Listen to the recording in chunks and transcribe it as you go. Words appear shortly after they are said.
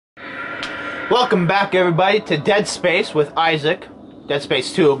Welcome back, everybody, to Dead Space with Isaac. Dead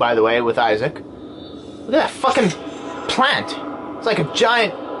Space 2, by the way, with Isaac. Look at that fucking plant. It's like a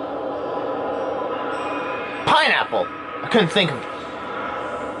giant pineapple. I couldn't think of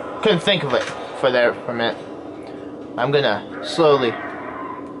it for a minute. I'm gonna slowly.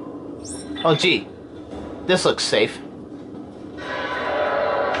 Oh, gee, this looks safe.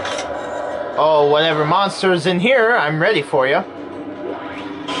 Oh, whatever monster is in here, I'm ready for you.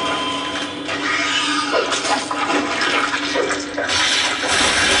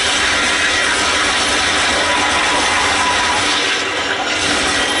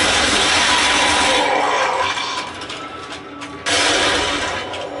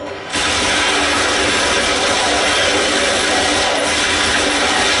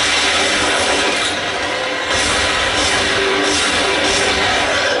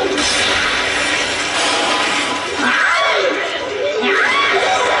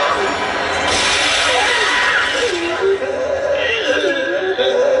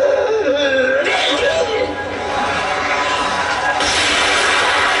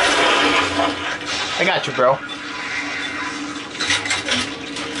 I got you, bro.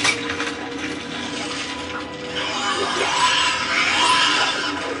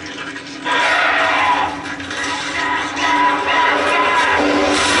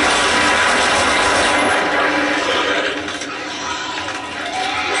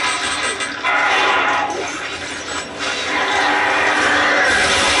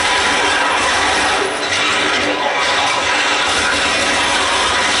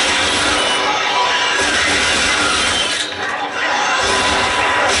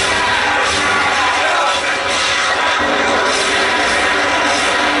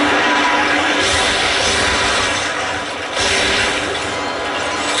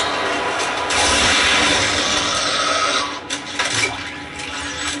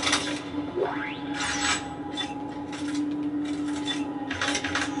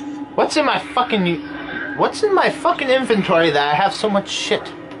 What's in my fucking inventory that I have so much shit?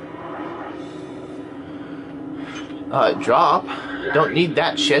 Drop. Don't need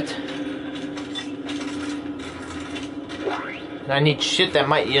that shit. I need shit that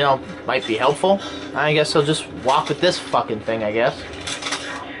might be helpful. I guess I'll just walk with this fucking thing, I guess.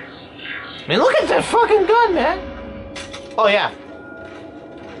 I mean, look at that fucking gun, man! Oh, yeah.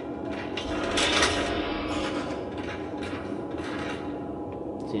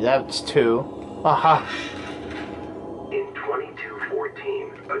 See, that's 2. Aha. In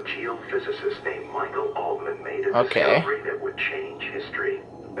 2214, a geophysicist named Michael Altman made a discovery that would change history.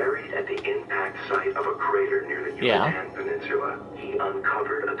 Buried at the impact site of a crater near the Yucatan Peninsula, he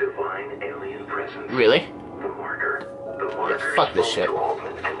uncovered a divine alien presence. Really? The marker. The marker. Yeah, fuck this shit.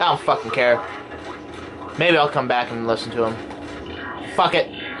 I don't fucking care. Maybe I'll come back and listen to him. Fuck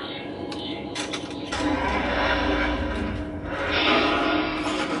it.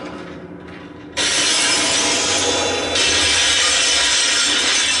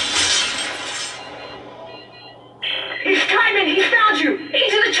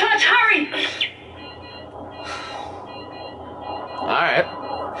 Alright.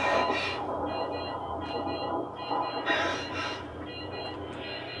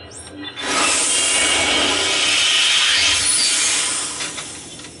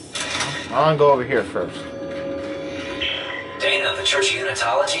 I want to go over here first. Dana, the Church of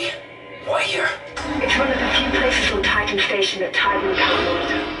Unitology? Why here? It's one of the few places on Titan Station that Titan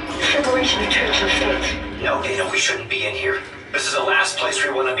Town. Separation of church and state. No, Dana, we shouldn't be in here. This is the last place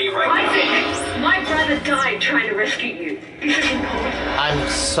we want to be right Isaac, my brother died trying to rescue you. This is important. I'm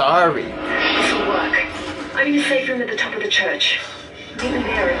sorry. This will work. I'm in the safe room at the top of the church. Meet me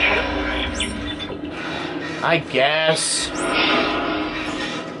there, okay? I guess.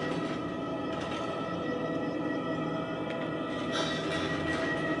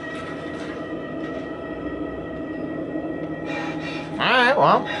 Alright,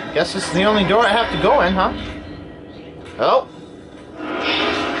 well, guess this is the only door I have to go in, huh? Oh.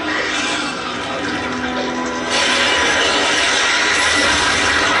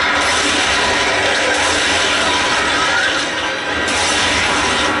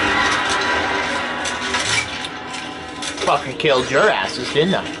 Fucking killed your asses,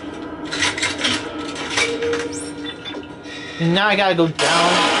 didn't I? And now I gotta go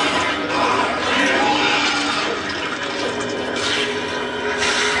down.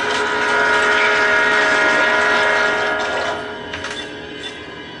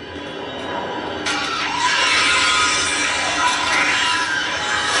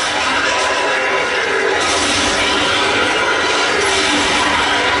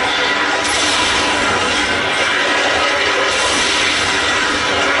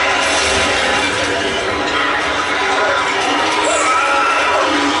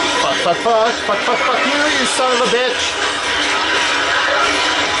 fuck, fuck, fuck, fuck, fuck you, you son of a bitch!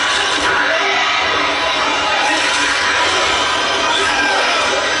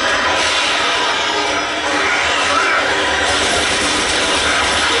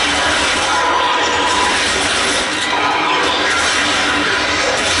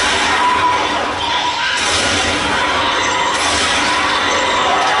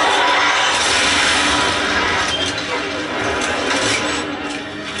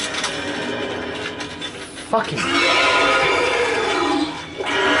 Fucking.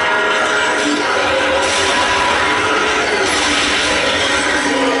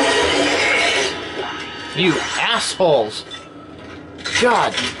 You assholes!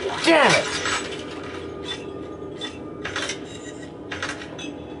 God damn it!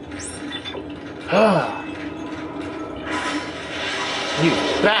 You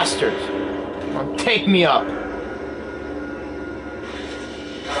bastards! Well, take me up!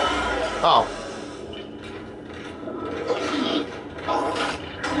 Oh.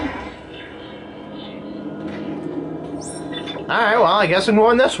 Alright, well, I guess I'm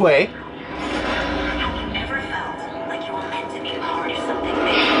going this way. Have you ever felt like you were meant to be part of something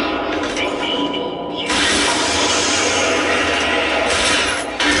big? That maybe you...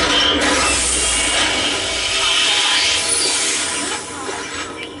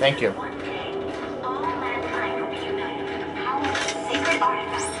 Thank you. One day, all mankind will be united with the power of a sacred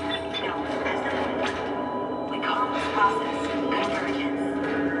artifact known as the Moon. We call this process convergence.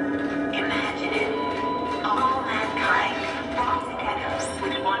 Imagine it. All mankind brought together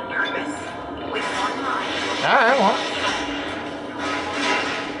with one purpose, with one mind. Alright, well.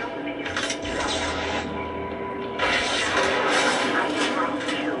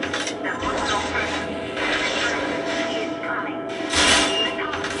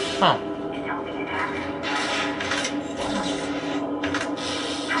 Huh.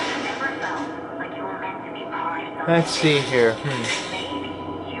 Let's see here.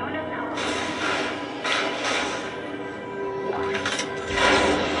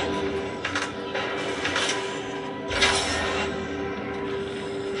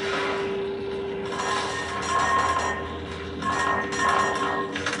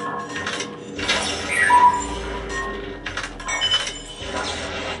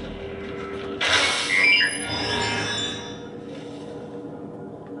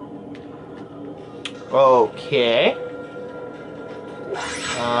 Okay.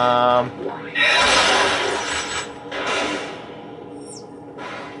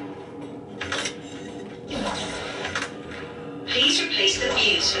 Please replace the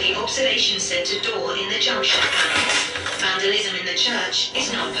fuse for the observation center door in the junction panels. Vandalism in the church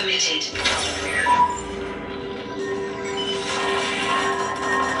is not permitted.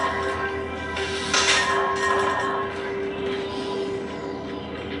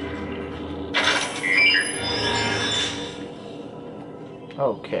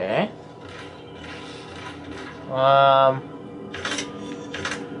 Okay.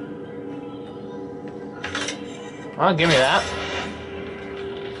 Well, give me that.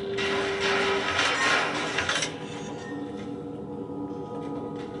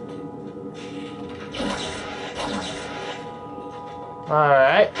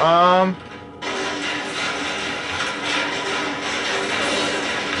 Alright,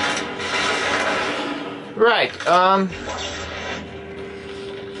 right,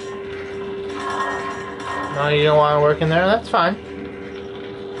 no, you don't want to work in there? That's fine.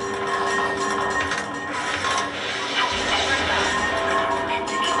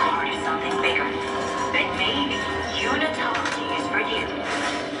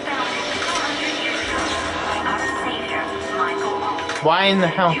 Why in the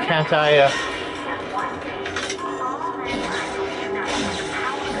hell can't I,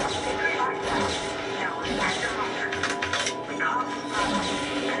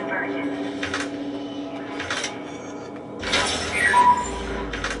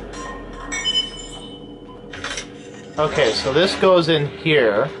 Okay, so this goes in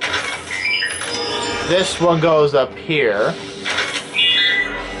here. This one goes up here.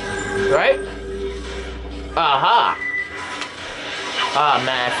 Right? Aha! Ah,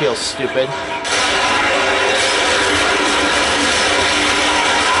 man, I feel stupid.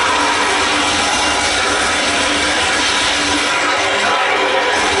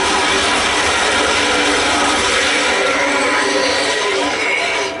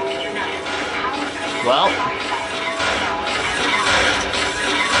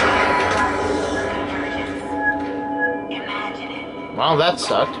 Well, that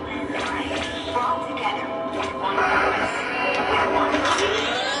sucked.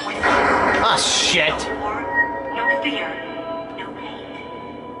 Ah, shit. No fear, no pain.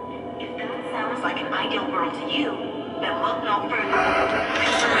 If come to you, then look no further.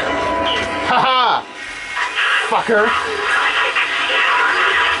 Haha! Fucker!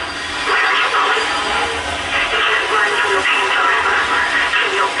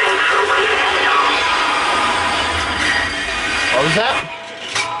 What was that?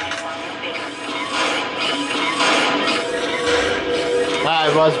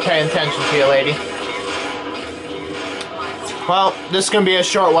 I was paying attention to you, lady. Well, this is going to be a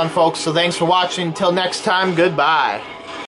short one, folks, so thanks for watching. Until next time, goodbye.